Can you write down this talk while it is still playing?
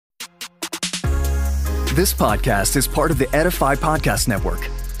This podcast is part of the Edify Podcast Network.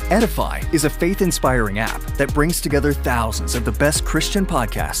 Edify is a faith-inspiring app that brings together thousands of the best Christian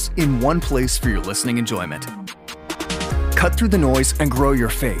podcasts in one place for your listening enjoyment. Cut through the noise and grow your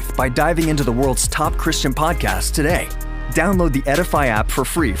faith by diving into the world's top Christian podcasts today. Download the Edify app for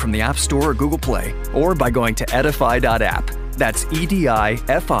free from the App Store or Google Play, or by going to edify.app. That's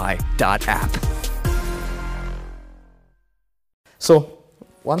EDIFI.app. So,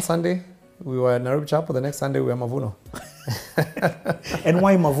 one Sunday, we were in Nairobi Chapel. The next Sunday, we were Mavuno. And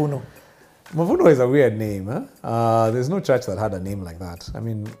why Mavuno? Mavuno is a weird name. Huh? There's no church that had a name like that. I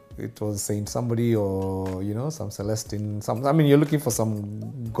mean, it was Saint somebody or, some Celestine. You're looking for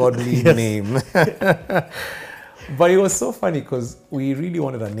some godly name. But it was so funny because we really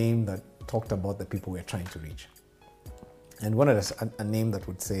wanted a name that talked about the people we're trying to reach. And wanted a name that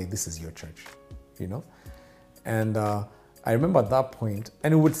would say, this is your church, And I remember at that point,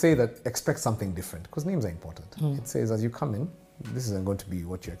 and it would say that expect something different, because names are important. It says, as you come in, this isn't going to be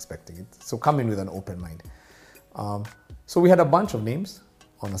what you're expecting. So come in with an open mind. So we had a bunch of names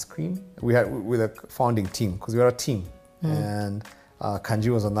on the screen. We had with a founding team, because we were a team. And Kanji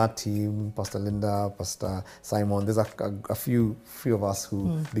was on that team, Pastor Linda, Pastor Simon. There's a few of us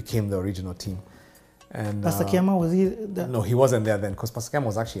who became the original team. And Pastor Kiama, was he there? No, he wasn't there then, because Pastor Kiama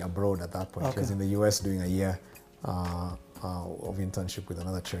was actually abroad at that point. Okay. He was in the US doing a year of internship with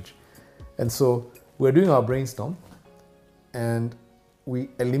another church. And so we're doing our brainstorm, and we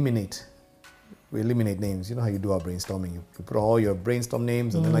eliminate names. You know how you do our brainstorming. You put all your brainstorm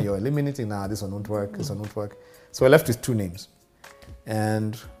names, and then you're eliminating, this one won't work, this one won't work. So we're left with two names.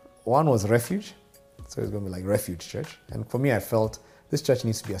 And one was Refuge. So it's going to be like Refuge Church. And for me, I felt this church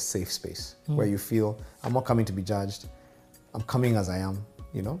needs to be a safe space where you feel, I'm not coming to be judged. I'm coming as I am,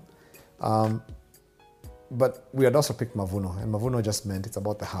 But we had also picked Mavuno, and Mavuno just meant it's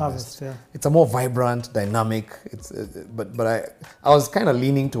about the harvest. Yeah. It's a more vibrant, dynamic. But I was kind of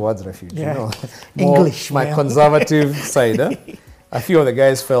leaning towards Refuge, more English, my man. conservative side. A few of the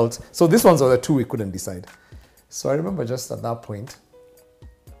guys felt so. These ones were the two we couldn't decide. So I remember just at that point,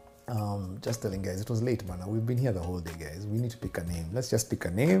 just telling guys, it was late, man. We've been here the whole day, guys. We need to pick a name. Let's just pick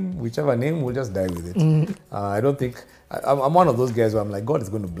a name. Whichever name, we'll just die with it. I don't think... I'm one of those guys where I'm like, God is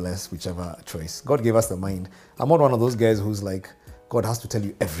going to bless whichever choice. God gave us the mind. I'm not one of those guys who's like, God has to tell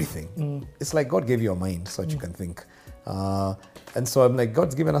you everything. It's like God gave you a mind so that you can think. And so I'm like,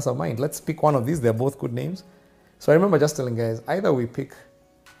 God's given us a mind. Let's pick one of these. They're both good names. So I remember just telling guys, either we pick...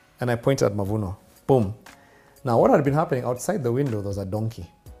 And I pointed at Mavuno. Boom. Now, what had been happening outside the window, there was a donkey.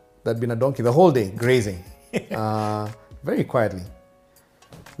 There'd been a donkey the whole day, grazing, very quietly.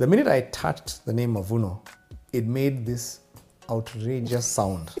 The minute I touched the name Mavuno, it made this outrageous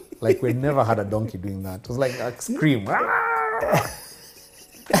sound. Like we'd never had a donkey doing that. It was like a scream.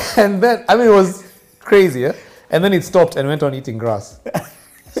 And then, it was crazy, yeah? And then it stopped and went on eating grass.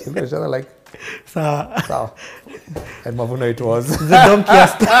 So we looked at each other like, Sao. And Mavuno it was. The donkey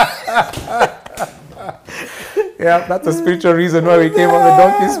Yeah, that's a spiritual reason why we came on The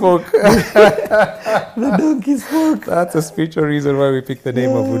Donkey Spoke. The donkey spoke. That's a spiritual reason why we picked the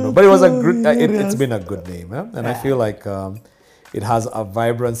name of Uno. But it was a good, it's been a good name. And I feel like it has a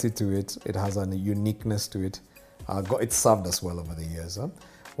vibrancy to it. It has a uniqueness to it. It served us well over the years.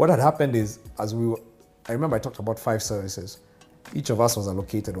 What had happened is, I remember I talked about 5 services. Each of us was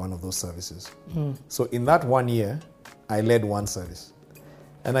allocated one of those services. So in that 1 year, I led one service.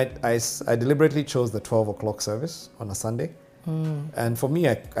 And I deliberately chose the 12 o'clock service on a Sunday. And for me,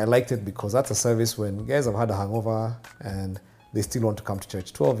 I liked it because that's a service when guys have had a hangover and they still want to come to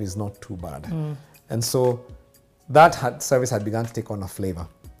church. 12 is not too bad. And so that service had begun to take on a flavor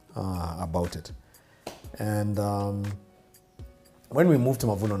about it. And when we moved to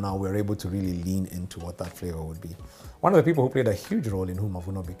Mavuno now, we were able to really lean into what that flavor would be. One of the people who played a huge role in who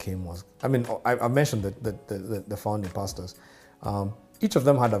Mavuno became was, I mentioned the founding pastors. Each of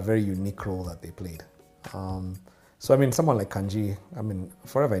them had a very unique role that they played. Someone like Kanji,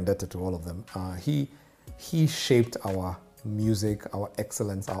 forever indebted to all of them. He shaped our music, our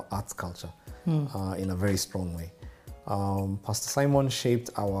excellence, our arts culture in a very strong way. Pastor Simon shaped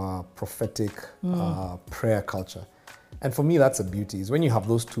our prophetic prayer culture. And for me, that's a beauty, is when you have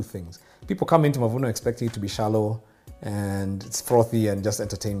those two things. People come into Mavuno expecting it to be shallow and it's frothy and just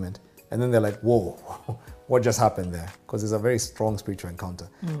entertainment. And then they're like, whoa, what just happened there? Because it's a very strong spiritual encounter.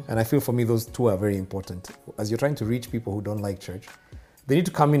 And I feel for me, those two are very important. As you're trying to reach people who don't like church, they need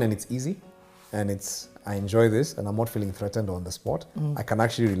to come in and it's easy. And I enjoy this and I'm not feeling threatened on the spot. I can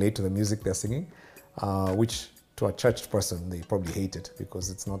actually relate to the music they're singing, which to a church person, they probably hate it because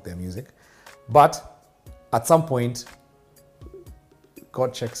it's not their music. But at some point,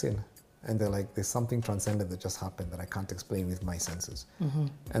 God checks in and they're like, there's something transcendent that just happened that I can't explain with my senses.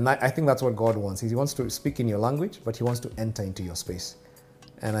 And I think that's what God wants. He wants to speak in your language, but he wants to enter into your space.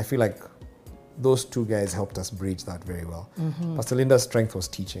 And I feel like those two guys helped us bridge that very well. Pastor Linda's strength was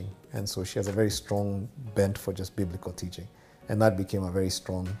teaching, and so she has a very strong bent for just biblical teaching, and that became a very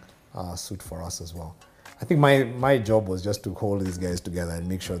strong suit for us as well. I think my job was just to hold these guys together and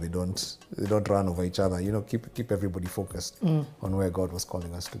make sure they don't run over each other. You know, keep everybody focused on where God was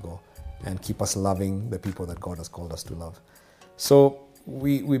calling us to go, and keep us loving the people that God has called us to love. So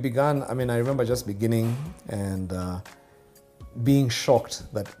we began. I mean, I remember just beginning and being shocked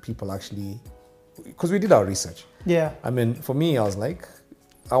that people actually, because we did our research. Yeah. I mean, for me, I was like,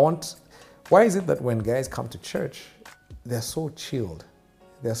 why is it that when guys come to church, they're so chilled?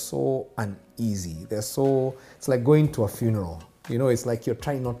 They're so uneasy. It's like going to a funeral. You know, it's like you're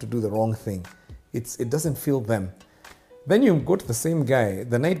trying not to do the wrong thing. It doesn't feel them. Then you go to the same guy,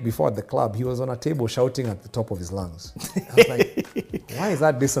 the night before at the club, he was on a table shouting at the top of his lungs. I was like, why is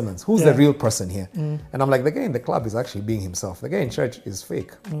that dissonance? Who's the real person here? And I'm like, the guy in the club is actually being himself. The guy in church is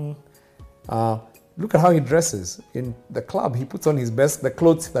fake. Look at how he dresses. In the club, he puts on the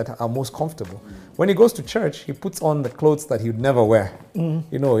clothes that are most comfortable. When he goes to church, he puts on the clothes that he'd never wear.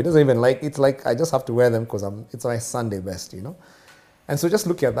 You know, he doesn't even it's like, I just have to wear them because it's my Sunday best, you know? And so just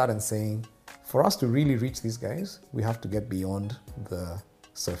looking at that and saying, for us to really reach these guys, we have to get beyond the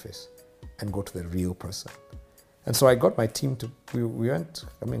surface and go to the real person. And so I got my team go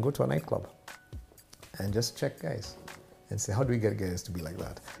to a nightclub and just check guys and say, how do we get guys to be like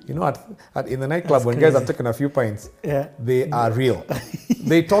that? You know, in the nightclub, when guys are taking a few pints, they are real.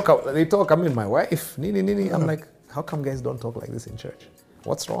 They talk, I mean, my wife, Nini. I'm like, how come guys don't talk like this in church?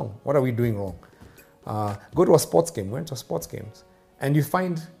 What's wrong? What are we doing wrong? Go to a sports game. We went to sports games. And you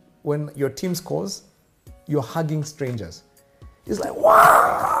find when your team scores, you're hugging strangers. It's like,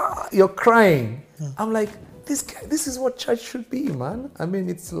 wow, you're crying. I'm like, this is what church should be, man. I mean,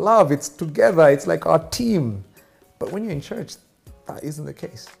 it's love, it's together, it's like our team. But when you're in church, that isn't the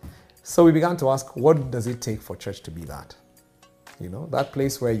case. So we began to ask, what does it take for church to be that? You know, that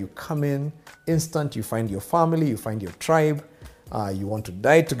place where you come in, instant, you find your family, you find your tribe, you want to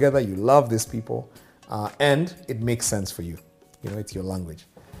die together, you love these people, and it makes sense for you. You know, it's your language.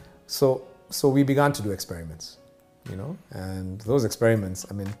 So we began to do experiments, you know, and those experiments,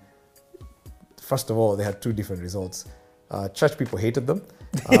 I mean, first of all, they had two different results. Church people hated them.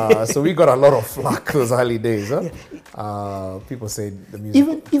 So we got a lot of flack those early days. People say the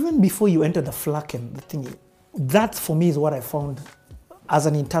music. Even before you enter the flack and the thing, that for me is what I found as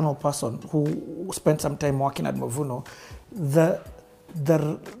an internal person who spent some time working at Mavuno, the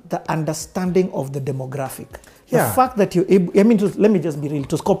understanding of the demographic. The fact that you're able, I mean, let me just be real,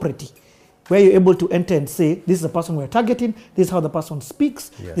 it was corporate, where you're able to enter and say, this is the person we're targeting, this is how the person speaks,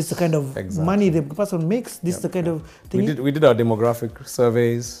 this is the kind of money the person makes, this is the kind of thing. We did our demographic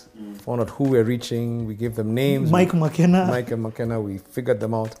surveys, found out who we're reaching, we gave them names. Mike and McKenna, we figured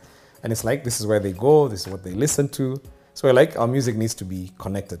them out. And it's like, this is where they go, this is what they listen to. So we're like, our music needs to be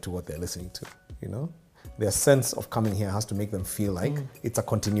connected to what they're listening to, you know? Their sense of coming here has to make them feel like it's a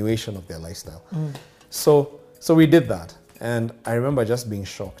continuation of their lifestyle. So we did that. And I remember just being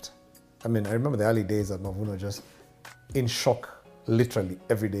shocked. I mean, I remember the early days at Mavuno just in shock, literally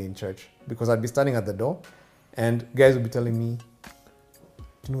every day in church. Because I'd be standing at the door and guys would be telling me, do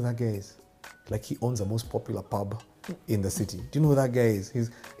you know who that guy is? Like, he owns the most popular pub in the city. Do you know who that guy is?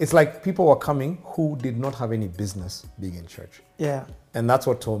 It's like people were coming who did not have any business being in church. Yeah. And that's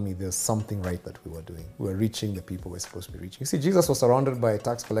what told me there's something right that we were doing. We were reaching the people we're supposed to be reaching. You see, Jesus was surrounded by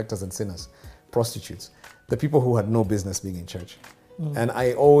tax collectors and sinners, prostitutes, the people who had no business being in church. And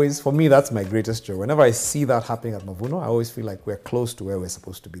for me, that's my greatest joy. Whenever I see that happening at Mavuno, I always feel like we're close to where we're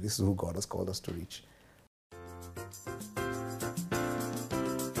supposed to be. This is who God has called us to reach.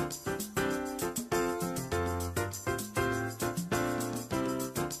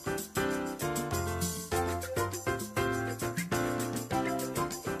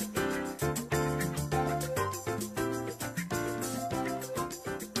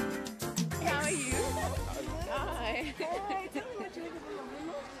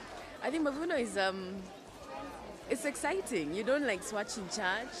 I think Mavuno is it's exciting. You don't like watch in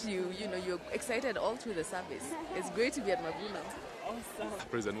church. You know you're excited all through the service. It's great to be at Mavuno. Awesome.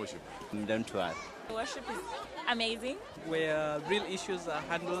 Praise and worship. Down to earth. Worship is amazing. Where real issues are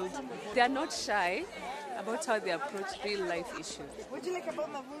handled. They are not shy about how they approach real life issues. What do you like about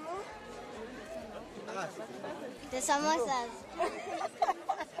Mavuno? The samosas.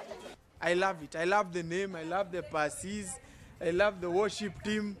 I love it. I love the name. I love the passes. I love the worship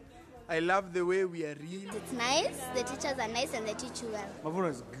team. I love the way we are real. It's nice. The teachers are nice and they teach you well. Mavuno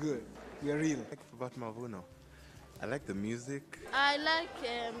is good. We are real. About Mavuno, I like the music. I like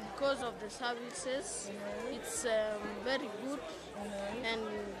because of the services. It's very good and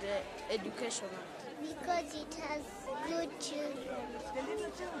educational. Because it has good children. The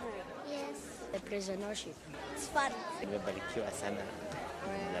little children? Yes. The praise and worship. It's fun. Nimebarikiwa sana.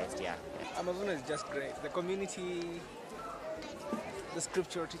 Blessed, yeah. Mavuno is just great. The community, the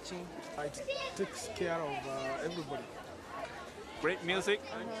scripture teaching, it takes care of everybody. Great music,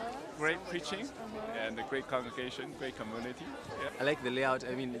 great preaching, and a great congregation, great community. Yeah. I like the layout.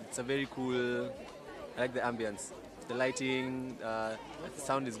 I mean, it's a very cool. I like the ambience, the lighting, the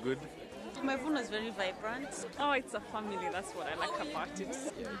sound is good. Mavuno is very vibrant. Oh, it's a family. That's what I like about it.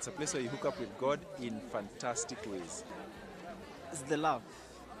 Yeah, it's a place where you hook up with God in fantastic ways. It's the love.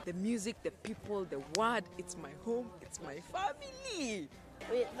 The music, the people, the word. It's my home. It's my family.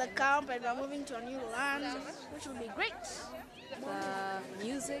 With the camp and we're moving to a new land, which will be great. The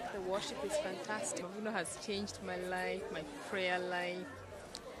music, the worship is fantastic. Mavuno has changed my life, my prayer life.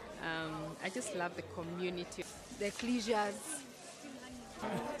 I just love the community, the ecclesias.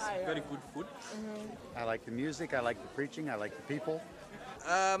 Very good food. I like the music, I like the preaching, I like the people.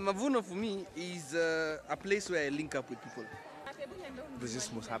 Mavuno for me is a place where I link up with people. There's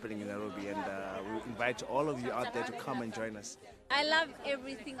just what's happening in Nairobi, and we invite all of you out there to come and join us. I love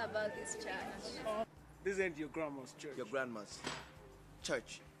everything about this church. This ain't your grandma's church. Your grandma's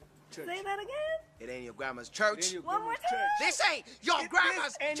church. Say that again. It ain't your grandma's church. One more time. This ain't your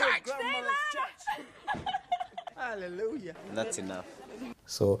grandma's church. Church. Hallelujah. That's enough.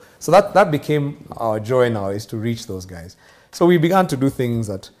 So that became our joy now, is to reach those guys. So we began to do things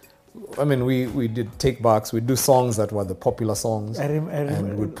that, I mean, we did take backs. We'd do songs that were the popular songs,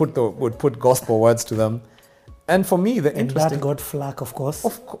 and we'd put gospel words to them. And for me, the interesting, that got flack, of course,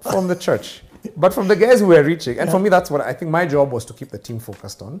 from the church, but from the guys who were reaching. And for me, that's what I think my job was, to keep the team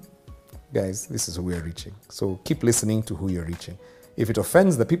focused on. Guys, this is who we are reaching. So keep listening to who you're reaching. If it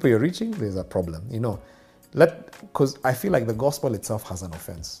offends the people you're reaching, there's a problem. Because I feel like the gospel itself has an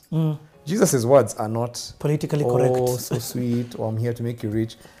offense. Jesus' words are not politically correct. Oh, so sweet, or I'm here to make you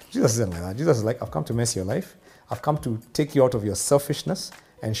rich. Jesus isn't like that. Jesus is like, I've come to mess your life. I've come to take you out of your selfishness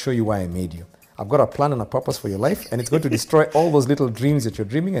and show you why I made you. I've got a plan and a purpose for your life, and it's going to destroy all those little dreams that you're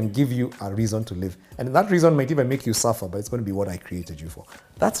dreaming and give you a reason to live. And that reason might even make you suffer, but it's going to be what I created you for.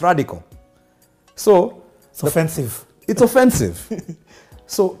 That's radical. So it's offensive. It's offensive.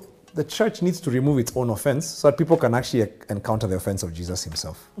 So the church needs to remove its own offense so that people can actually encounter the offense of Jesus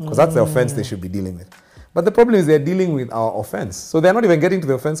himself. Because that's the offense they should be dealing with. But the problem is they're dealing with our offense. So they're not even getting to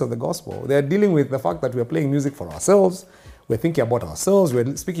the offense of the gospel. They're dealing with the fact that we're playing music for ourselves. We're thinking about ourselves.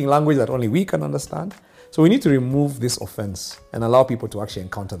 We're speaking language that only we can understand. So we need to remove this offense and allow people to actually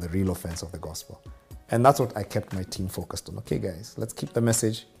encounter the real offense of the gospel. And that's what I kept my team focused on. Okay, guys, let's keep the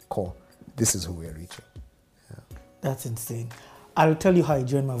message core. This is who we're reaching. Yeah. That's insane. I'll tell you how I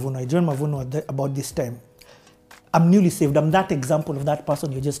joined Mavuno. I joined Mavuno about this time. I'm newly saved. I'm that example of that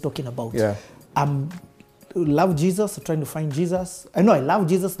person you're just talking about. Yeah. Love Jesus, trying to find Jesus. I know I love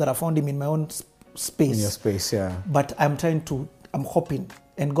Jesus, that I found him in my own space. In your space, yeah. But I'm hoping,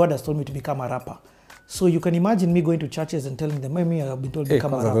 and God has told me to become a rapper. So you can imagine me going to churches and telling them, "Maybe I've been told to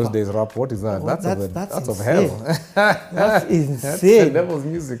become a rapper." Those days, rap, what is that? Oh, that's of hell. That's insane. That's the devil's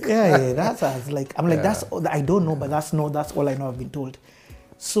music. That's I don't know, but that's all I know. I've been told.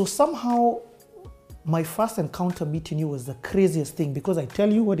 So somehow, my first encounter meeting you was the craziest thing, because I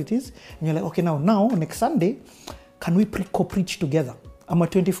tell you what it is, and you're like, okay, now next Sunday, can we co-preach together? I'm a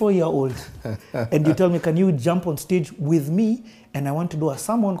 24-year-old, and you tell me, can you jump on stage with me? And I want to do a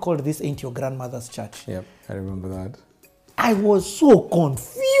sermon called "This Ain't Your Grandmother's Church." Yep, I remember that. I was so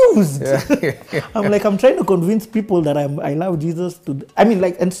confused. Yeah. I'm trying to convince people that I love Jesus.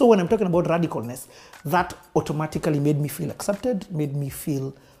 And so when I'm talking about radicalness, that automatically made me feel accepted, made me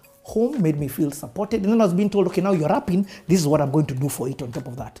feel home, made me feel supported. And then I was being told, okay, now you're rapping. This is what I'm going to do for it on top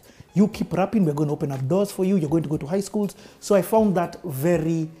of that. You keep rapping, we're going to open up doors for you. You're going to go to high schools. So I found that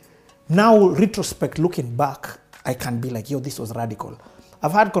now retrospect, looking back, I can be like, yo, this was radical.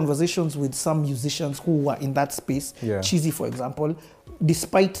 I've had conversations with some musicians who were in that space. Yeah. Cheesy, for example.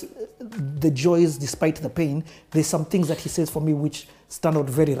 Despite the joys, despite the pain, there's some things that he says for me which stand out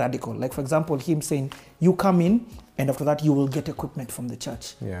very radical. Like, for example, him saying, you come in, and after that, you will get equipment from the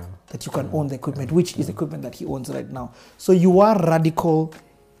church. Yeah. That you can own the equipment, which is equipment that he owns right now. So you are radical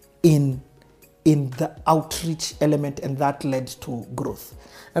in the outreach element, and that led to growth.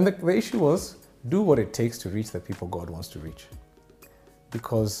 And the issue was, do what it takes to reach the people God wants to reach.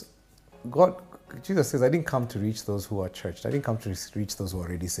 Because Jesus says, I didn't come to reach those who are churched. I didn't come to reach those who are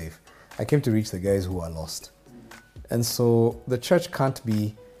already safe. I came to reach the guys who are lost. And so the church can't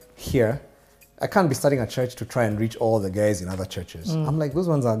be here, I can't be starting a church to try and reach all the guys in other churches. I'm like, those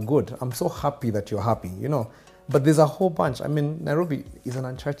ones are good. I'm so happy that you're happy, you know. But there's a whole bunch. I mean, Nairobi is an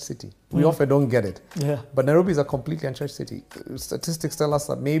unchurched city. We often don't get it. Yeah. But Nairobi is a completely unchurched city. Statistics tell us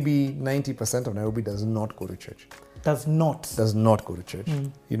that maybe 90% of Nairobi does not go to church. Does not go to church.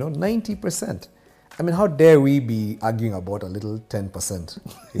 You know, 90%. I mean, how dare we be arguing about a little 10%?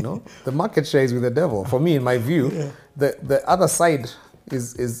 You know, the market share is with the devil. For me, in my view, the other side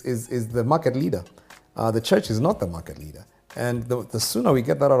is the market leader. The church is not the market leader. And the sooner we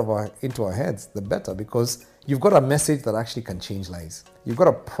get that into our heads, the better, because you've got a message that actually can change lives. You've got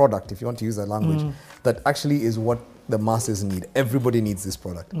a product, if you want to use that language, that actually is what the masses need. Everybody needs this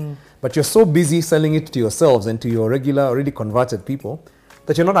product. But you're so busy selling it to yourselves and to your regular, already converted people,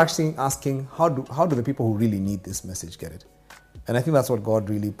 that you're not actually asking, how do the people who really need this message get it? And I think that's what God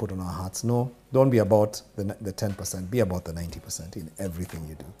really put on our hearts. No, don't be about the 10%, be about the 90% in everything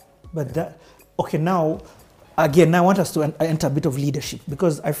you do. But okay, now, again, I want us to enter a bit of leadership,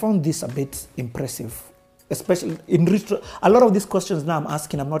 because I found this a bit impressive, especially in a lot of these questions now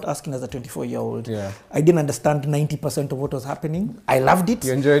I'm not asking as a 24-year-old. Yeah. I didn't understand 90% of what was happening. I loved it.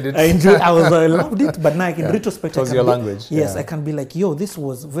 You enjoyed it? I loved it, but now in retrospect, it was your language. Yes, I can be like, yo, this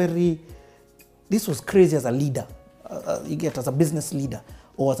was crazy as a leader. You get as a business leader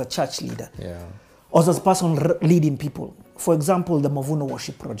or as a church leader. Yeah. Or as a person leading people. For example, the Mavuno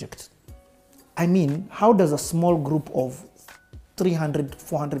Worship Project. I mean, how does a small group of 300,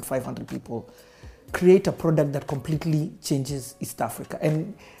 400, 500 people create a product that completely changes East Africa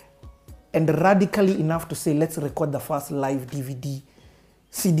and radically enough to say, let's record the first live DVD,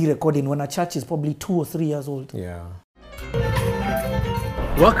 CD recording when a church is probably 2 or 3 years old? Yeah.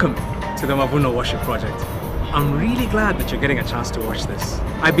 Welcome to the Mavuno Worship Project. I'm really glad that you're getting a chance to watch this.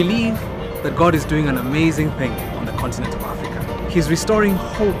 I believe that God is doing an amazing thing on the continent of Africa. He's restoring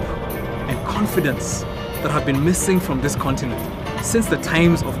hope and confidence that have been missing from this continent since the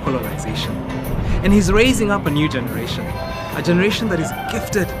times of colonization. And He's raising up a new generation, a generation that is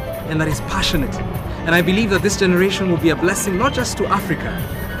gifted and that is passionate. And I believe that this generation will be a blessing not just to Africa,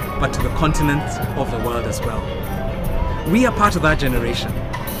 but to the continent of the world as well. We are part of that generation.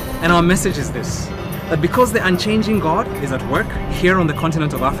 And our message is this, that because the unchanging God is at work here on the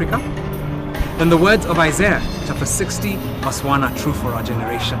continent of Africa, then the words of Isaiah chapter 60 verse 1 are true for our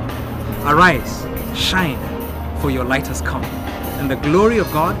generation. Arise, shine, for your light has come, and the glory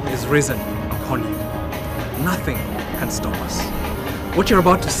of God is risen upon you. Nothing can stop us. What you're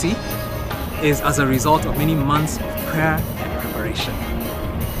about to see is as a result of many months of prayer and preparation.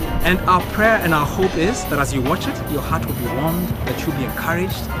 And our prayer and our hope is that as you watch it, your heart will be warmed, that you'll be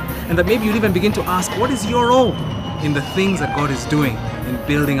encouraged, and that maybe you'll even begin to ask, what is your role in the things that God is doing in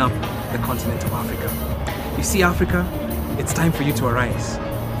building up the continent of Africa? You see, Africa, it's time for you to arise,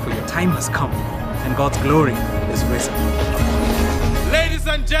 for your time has come, and God's glory is risen. Ladies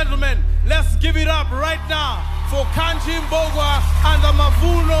and gentlemen, let's give it up right now for Kanji Mbogwa and the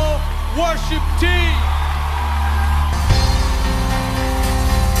Mavuno Worship Team.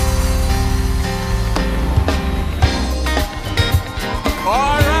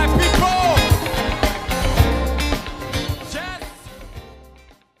 All right, people. Yes.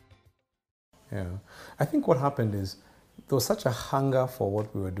 Yeah. I think what happened is there was such a hunger for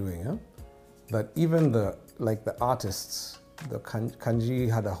what we were doing, that even the artists, the Kanji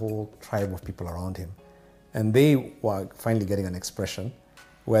had a whole tribe of people around him, and they were finally getting an expression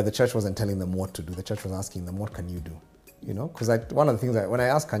where the church wasn't telling them what to do. The church was asking them, what can you do? You know, because one of the things when I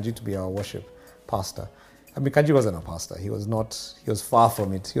asked Kanji to be our worship pastor, I mean, Kanji wasn't a pastor. He was far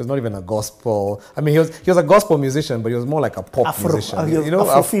from it. He was not even a gospel. I mean, he was a gospel musician, but he was more like a pop musician. You know,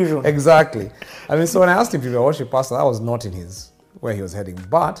 Afrofusion. Exactly. I mean, so when I asked him to be a worship pastor, that was not in where he was heading.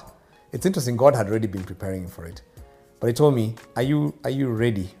 But it's interesting, God had already been preparing him for it. But he told me, are you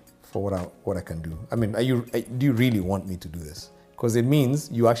ready for what I can do? I mean, do you really want me to do this? Because it means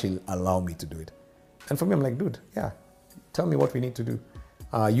you actually allow me to do it. And for me, I'm like, dude, yeah, tell me what we need to do.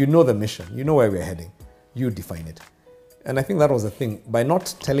 You know the mission. You know where we're heading. You define it. And I think that was the thing. By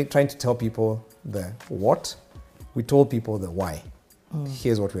not trying to tell people the what, we told people the why.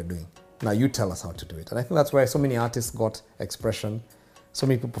 Here's what we're doing. Now you tell us how to do it. And I think that's why so many artists got expression. So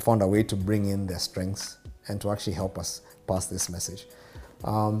many people found a way to bring in their strengths and to actually help us pass this message.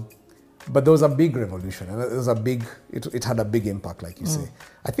 But there was a big revolution, and it had a big impact, like you say.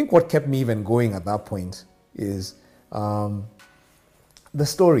 I think what kept me even going at that point is the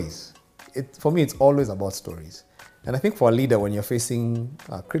stories. For me, it's always about stories. And I think for a leader, when you're facing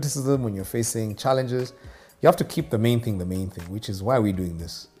criticism, when you're facing challenges, you have to keep the main thing, which is why we're doing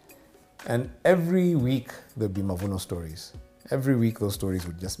this. And every week, there'll be Mavuno stories. Every week, those stories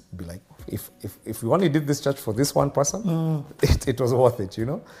would just be like, if we only did this church for this one person, it was worth it, you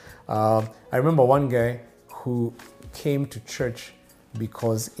know. I remember one guy who came to church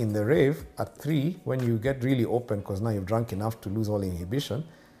because in the rave at 3, when you get really open, because now you've drunk enough to lose all inhibition,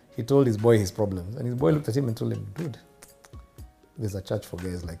 he told his boy his problems. And his boy looked at him and told him, dude, there's a church for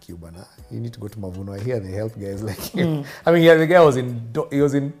guys like you, Bana. You need to go to Mavuno. I hear they help guys like you. I mean, yeah, the guy was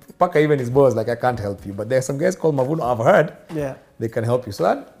in Paka, even his boy was like, I can't help you. But there's some guys called Mavuno, I've heard. Yeah. They can help you. So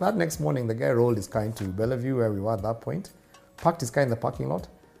that next morning, the guy rolled his car into Bellevue, where we were at that point, parked his car in the parking lot,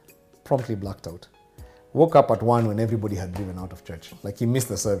 promptly blacked out. Woke up at 1 when everybody had driven out of church. Like he missed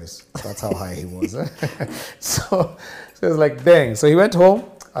the service. That's how high he was. So it was like, dang. So he went home.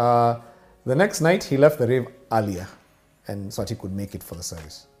 The next night, he left the rave earlier, and so that he could make it for the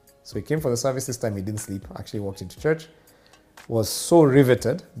service. So he came for the service. This time he didn't sleep. Actually walked into church. Was so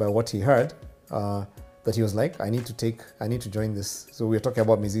riveted by what he heard that he was like, I need to join this. So we were talking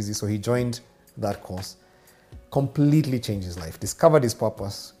about Mizizi. So he joined that course. Completely changed his life, discovered his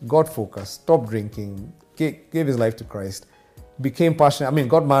purpose, got focused, stopped drinking, gave his life to Christ, became passionate,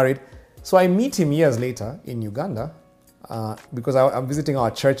 got married. So I meet him years later in Uganda because I'm visiting our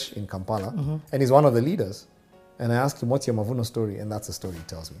church in Kampala, and he's one of the leaders. And I ask him, what's your Mavuno story? And that's the story he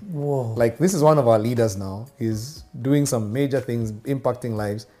tells me. Whoa. Like, this is one of our leaders now. He's doing some major things, impacting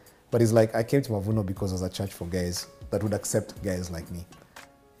lives. But he's like, I came to Mavuno because there's a church for guys that would accept guys like me.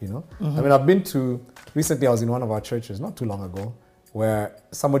 You know? Recently I was in one of our churches not too long ago where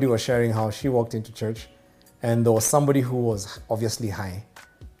somebody was sharing how she walked into church and there was somebody who was obviously high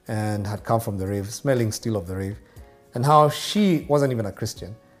and had come from the rave, smelling still of the rave, and how she wasn't even a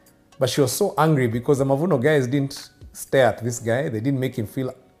Christian. But she was so angry because the Mavuno guys didn't stare at this guy. They didn't make him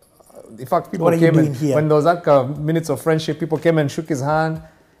feel... In fact, people came and when there was like minutes of friendship, people came and shook his hand.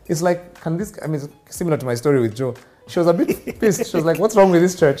 It's like, it's similar to my story with Joe. She was a bit pissed. She was like, what's wrong with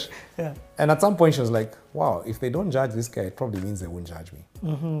this church? Yeah. And at some point she was like, wow, if they don't judge this guy, it probably means they won't judge me.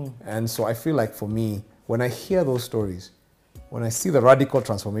 And so I feel like for me, when I hear those stories, when I see the radical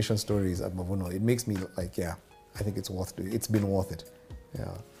transformation stories at Mavuno, it makes me like, yeah, I think it's been worth it.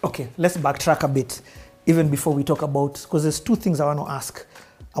 Yeah. Okay, let's backtrack a bit, even before we talk about, because there's two things I want to ask.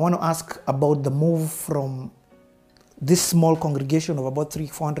 I want to ask about the move from this small congregation of about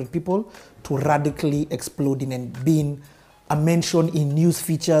 300-400 people to radically exploding and being a mention in news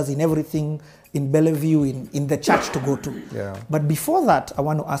features, in everything, in Bellevue, in the church to go to. Yeah. But before that, I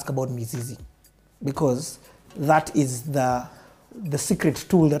want to ask about Mizizi, because that is the secret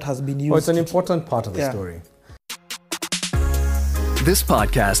tool that has been used. Oh, it's an important part of the story. This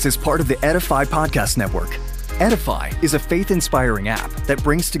podcast is part of the Edify Podcast Network. Edify is a faith-inspiring app that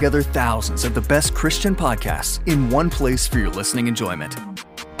brings together thousands of the best Christian podcasts in one place for your listening enjoyment.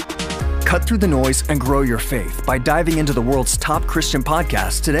 Cut through the noise and grow your faith by diving into the world's top Christian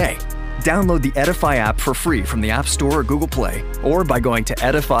podcasts today. Download the Edify app for free from the App Store or Google Play, or by going to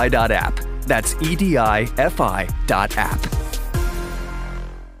edify.app. That's edifi.app.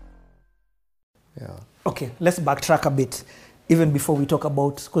 Yeah. Okay, let's backtrack a bit, even before we talk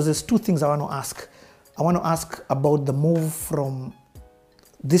about, because there's two things I want to ask. I want to ask about the move from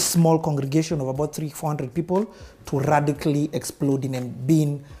this small congregation of about 300-400 people to radically exploding and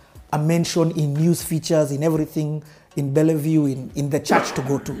being a mention in news features, in everything, in Bellevue, in the church to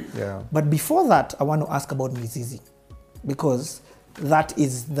go to. Yeah. But before that, I want to ask about Mizizi, because that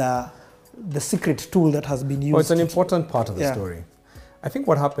is the secret tool that has been used. Oh, it's an important part of the story. I think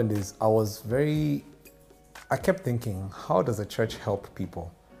what happened is I kept thinking, how does a church help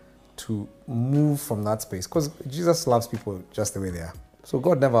people to move from that space? Because Jesus loves people just the way they are. So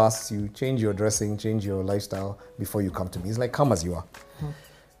God never asks you, change your dressing, change your lifestyle before you come to me. He's like, come as you are.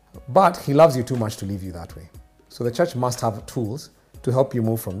 But he loves you too much to leave you that way. So the church must have tools to help you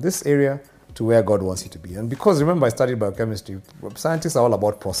move from this area to where God wants you to be. And because, remember, I studied biochemistry, scientists are all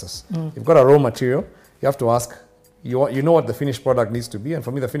about process. You've got a raw material, you have to ask, you know what the finished product needs to be, and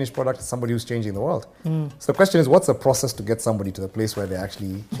for me the finished product is somebody who's changing the world. So the question is, what's the process to get somebody to the place where they're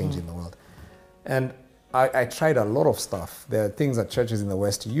actually changing the world? And I tried a lot of stuff. There are things that churches in the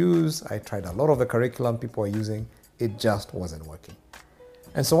West use. I tried a lot of the curriculum people are using. It just wasn't working.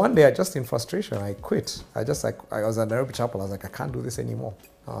 And so one day, just in frustration, I quit. I was at Nairobi Chapel. I was like, I can't do this anymore.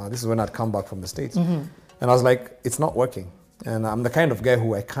 This is when I'd come back from the States. And I was like, it's not working. And I'm the kind of guy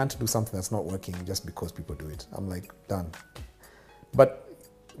who I can't do something that's not working just because people do it. I'm like, done. But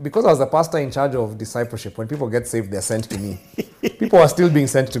because I was the pastor in charge of discipleship, when people get saved, they're sent to me. People are still being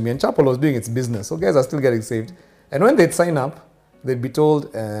sent to me, and Chapel was doing its business. So guys are still getting saved. And when they'd sign up, they'd be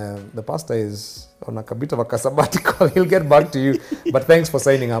told, the pastor is on a bit of a sabbatical. He'll get back to you, but thanks for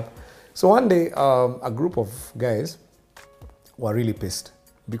signing up. So one day, a group of guys were really pissed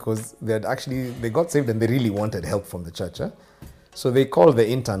because they got saved and they really wanted help from the church. So they called the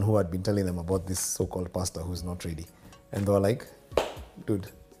intern who had been telling them about this so-called pastor who's not ready. And they were like, dude,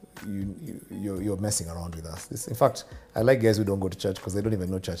 you're messing around with us. In fact, I like guys who don't go to church because they don't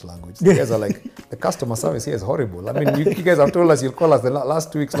even know church language. The guys are like, the customer service here is horrible. I mean, you guys have told us you'll call us. The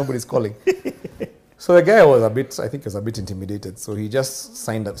last 2 weeks, nobody's calling. So the guy was I think he was a bit intimidated. So he just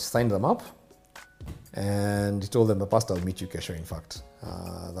signed them up. And he told them, the pastor will meet you, Kesho, in fact.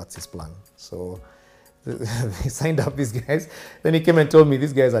 That's his plan. So they signed up these guys. Then he came and told me,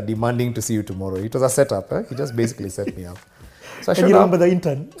 these guys are demanding to see you tomorrow. It was a setup. He just basically set me up. So and you remember the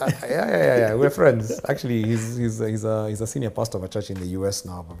intern? Yeah. We're friends. Actually, he's a senior pastor of a church in the US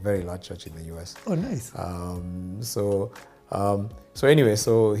now, a very large church in the US. Oh, nice. So anyway,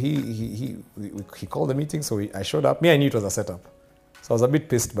 so he called the meeting. So I showed up. I knew it was a setup. So I was a bit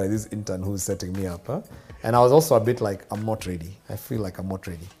pissed by this intern who's setting me up. And I was also a bit like, I'm not ready. I feel like I'm not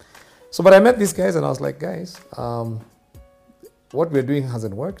ready. So, but I met these guys and I was like, guys, what we're doing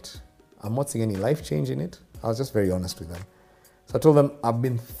hasn't worked. I'm not seeing any life change in it. I was just very honest with them. So I told them, I've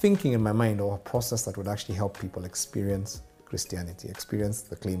been thinking in my mind of a process that would actually help people experience Christianity, experience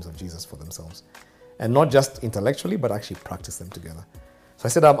the claims of Jesus for themselves. And not just intellectually, but actually practice them together. So I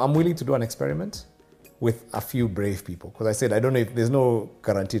said, I'm willing to do an experiment with a few brave people. Because I said, I don't know if there's no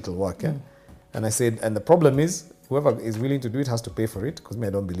guarantee it'll work. And I said, and the problem is, whoever is willing to do it has to pay for it, because I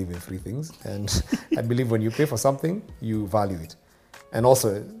don't believe in free things. And I believe when you pay for something, you value it. And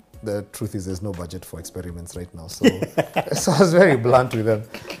also, the truth is there's no budget for experiments right now. So, so I was very blunt with them.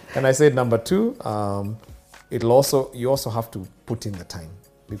 And I said, number two, you also have to put in the time.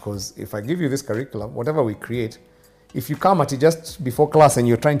 Because if I give you this curriculum, whatever we create, if you come at it just before class and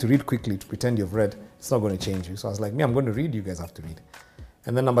you're trying to read quickly to pretend you've read, it's not going to change you. So I was like, I'm going to read, you guys have to read.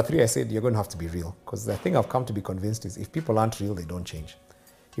 And then number three, I said, you're going to have to be real. Because the thing I've come to be convinced is if people aren't real, they don't change.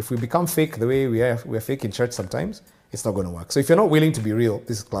 If we become fake the way we're fake in church sometimes, it's not going to work. So if you're not willing to be real,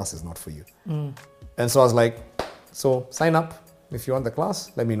 this class is not for you. And so I was like, so sign up. If you want the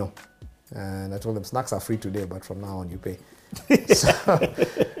class, let me know. And I told them snacks are free today, but from now on you pay.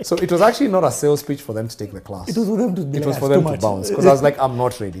 So it was actually not a sales pitch for them to take the class. It was for them to be It was for them to bounce. Because I was like, I'm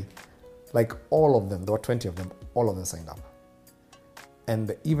not ready. Like all of them, there were 20 of them, all of them signed up. And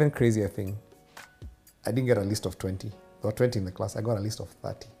the even crazier thing, I didn't get a list of 20. There were 20 in the class. I got a list of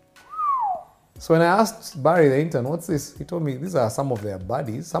 30. So when I asked Barry, the intern, what's this? He told me, these are some of their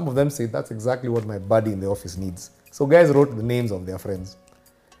buddies. Some of them said, that's exactly what my buddy in the office needs. So guys wrote the names of their friends.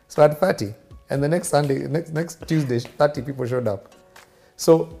 So I had 30. And the next Sunday, next Tuesday, 30 people showed up.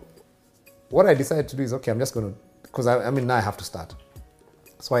 So what I decided to do is, okay, I'm just going to, because now I have to start.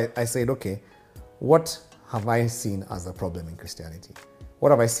 So I said, okay, what have I seen as a problem in Christianity? What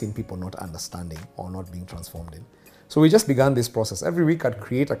have I seen people not understanding or not being transformed in? So we just began this process. Every week I'd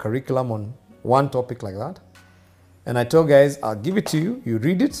create a curriculum on one topic like that. And I tell guys, I'll give it to you, you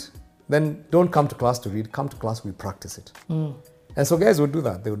read it, then don't come to class to read, come to class, we practice it. And so guys would do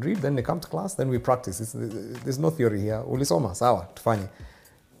that. They would read, then they come to class, then we practice. There's no theory here. Ulisoma, sawa, tufanye.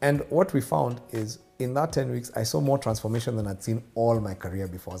 And what we found is in that 10 weeks, I saw more transformation than I'd seen all my career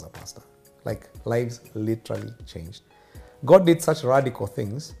before as a pastor. Like lives literally changed. God did such radical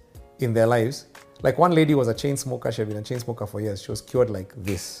things in their lives. Like one lady was a chain smoker. She had been a chain smoker for years. She was cured like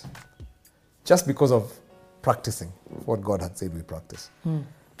this. Just because of practicing what God had said we practice.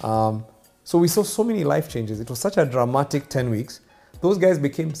 So we saw so many life changes. It was such a dramatic 10 weeks. Those guys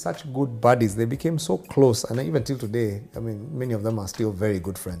became such good buddies. They became so close. And even till today, many of them are still very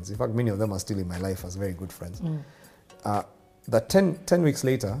good friends. In fact, many of them are still in my life as very good friends. That 10 weeks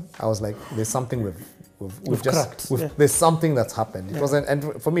later, I was like, there's something we've just, there's something that's happened. It wasn't,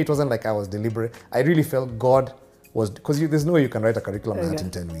 and for me, it wasn't like I was deliberate. I really felt God was, because there's no way you can write a curriculum like that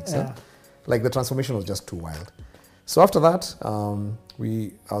in 10 weeks. Like the transformation was just too wild. So after that,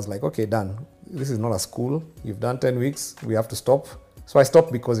 I was like, okay, done. This is not a school. You've done 10 weeks. We have to stop. So I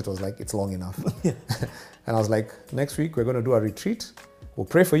stopped because it was like, it's long enough. And I was like, next week, we're going to do a retreat. We'll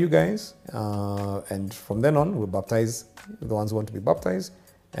pray for you guys. And from then on, we'll baptize the ones who want to be baptized.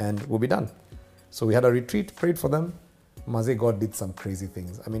 And we'll be done. So we had a retreat, prayed for them. Maze, God did some crazy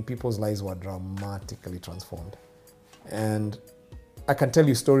things. People's lives were dramatically transformed. And I can tell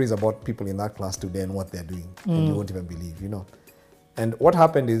you stories about people in that class today and what they're doing. And you won't even believe, And what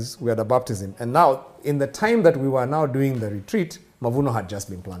happened is we had a baptism. And now, in the time that we were now doing the retreat, Mavuno had just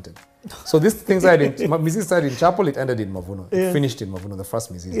been planted. So this thing started in Chapel, it ended in Mavuno. It finished in Mavuno, the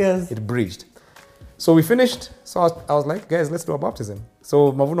first Mrs. Yes. It bridged. So we finished. So I was like, guys, let's do a baptism.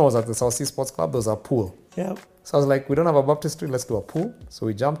 So Mavuno was at the South Sea Sports Club. There was a pool. So I was like, we don't have a baptistry, let's do a pool. So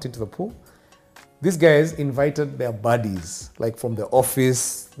we jumped into the pool. these guys invited their buddies, like from the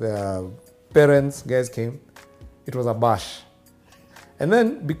office, their parents, guys came. It was a bash. And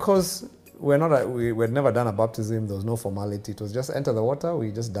then because we had never done a baptism, there was no formality, it was just enter the water,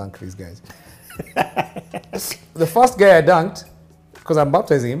 we just dunk these guys. The first guy I dunked, because I'm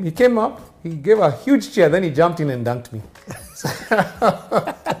baptizing him, he came up, he gave a huge cheer, then he jumped in and dunked me.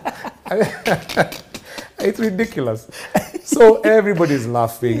 It's ridiculous. So everybody's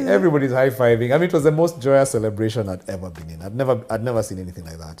laughing, everybody's high-fiving. I mean, it was the most joyous celebration I'd ever been in. I'd never seen anything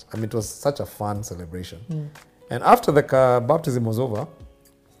like that. I mean, it was such a fun celebration. And after the baptism was over,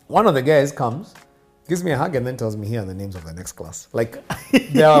 one of the guys comes, gives me a hug, and then tells me, here are the names of the next class. Like,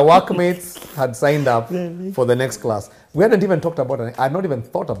 their workmates had signed up for the next class. We hadn't even talked about it. I had not even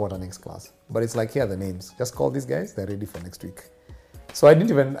thought about a next class. But it's like, here are the names. Just call these guys. They're ready for next week. So I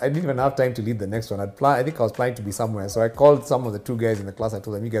didn't even have time to lead the next one. I think I was planning to be somewhere. So I called some of the 2 guys in the class. I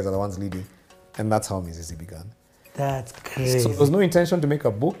told them, you guys are the ones leading. And that's how Mizizi began. That's crazy. So there was no intention to make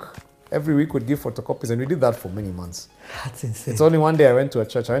a book. Every week we'd give photocopies, and we did that for many months. That's insane. It's only one day I went to a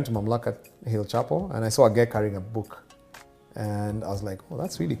church. I went to Mamlaka Hill Chapel, and I saw a guy carrying a book. And I was like, oh,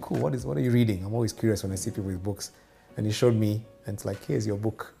 that's really cool. What are you reading? I'm always curious when I see people with books. And he showed me, and it's like, here's your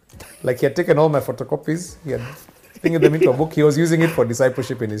book. Like, he had taken all my photocopies. He had thinking them into a book. He was using it for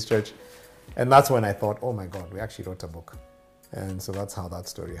discipleship in his church. And that's when I thought, oh my God, we actually wrote a book. And so that's how that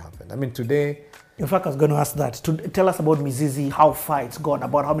story happened. I mean, today... In fact, I was going to ask that. Tell us about Mizizi, how far it's gone,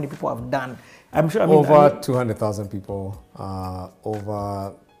 about how many people have done. I'm sure... Over 200,000 people.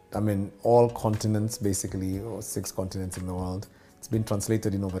 All continents, basically, or 6 continents in the world. It's been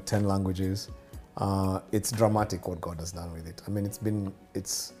translated in over 10 languages. It's dramatic what God has done with it. I mean,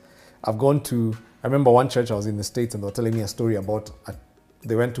 I've gone to... I remember one church I was in the States, and they were telling me a story about...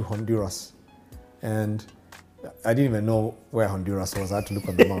 they went to Honduras, and I didn't even know where Honduras was. I had to look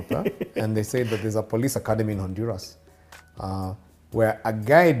on the map. And they said that there's a police academy in Honduras where a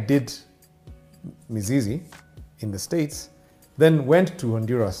guy did Mizizi in the States, then went to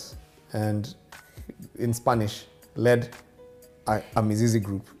Honduras and in Spanish led a Mizizi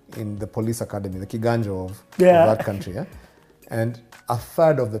group in the police academy, the Kiganjo of that country. And a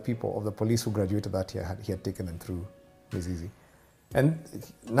third of the people of the police who graduated that year, he had taken them through Mizizi. And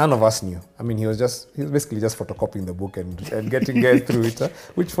none of us knew. I mean, he was basically just photocopying the book and getting guys through it,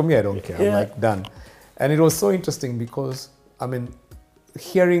 which for me, I don't care. I'm like, done. And it was so interesting because, I mean,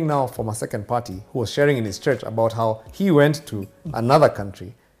 hearing now from a second party who was sharing in his church about how he went to another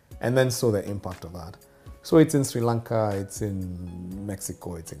country and then saw the impact of that. So it's in Sri Lanka, it's in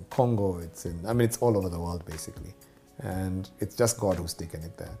Mexico, it's in Congo, it's all over the world, basically. And it's just God who's taken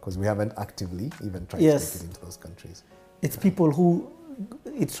it there because we haven't actively even tried to take it into those countries. It's people who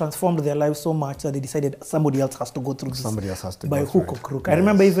it's transformed their lives so much that they decided somebody else has to go through this. Somebody else has to by go through hook or it. crook. I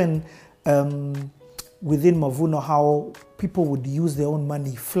remember even within Mavuno how people would use their own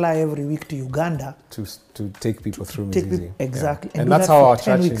money, fly every week to Uganda to take people through Mizizi. Exactly. Yeah. And that's how our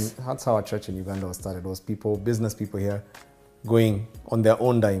church in Uganda was started. It was business people here going on their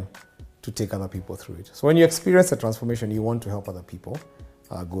own dime to take other people through it. So when you experience a transformation, you want to help other people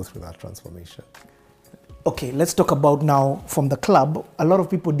go through that transformation. Okay, let's talk about now from the club. A lot of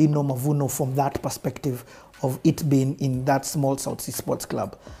people didn't know Mavuno from that perspective of it being in that small South Sea Sports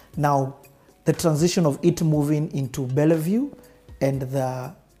Club. Now, the transition of it moving into Bellevue and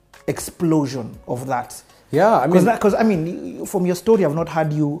the explosion of that. Yeah, I mean... Because, from your story, I've not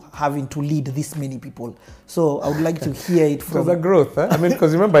heard you having to lead this many people. So I would like to hear it from... It was a growth, I mean,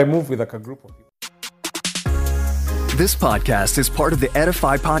 because remember, I moved with like a group of people. This podcast is part of the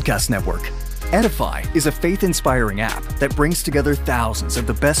Edify Podcast Network. Edify is a faith-inspiring app that brings together thousands of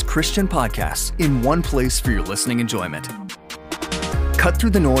the best Christian podcasts in one place for your listening enjoyment. Cut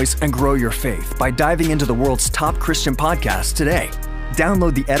through the noise and grow your faith by diving into the world's top Christian podcasts today.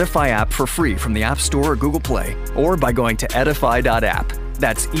 Download the Edify app for free from the App Store or Google Play, or by going to edify.app.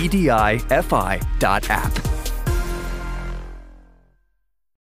 That's EDIFI.app.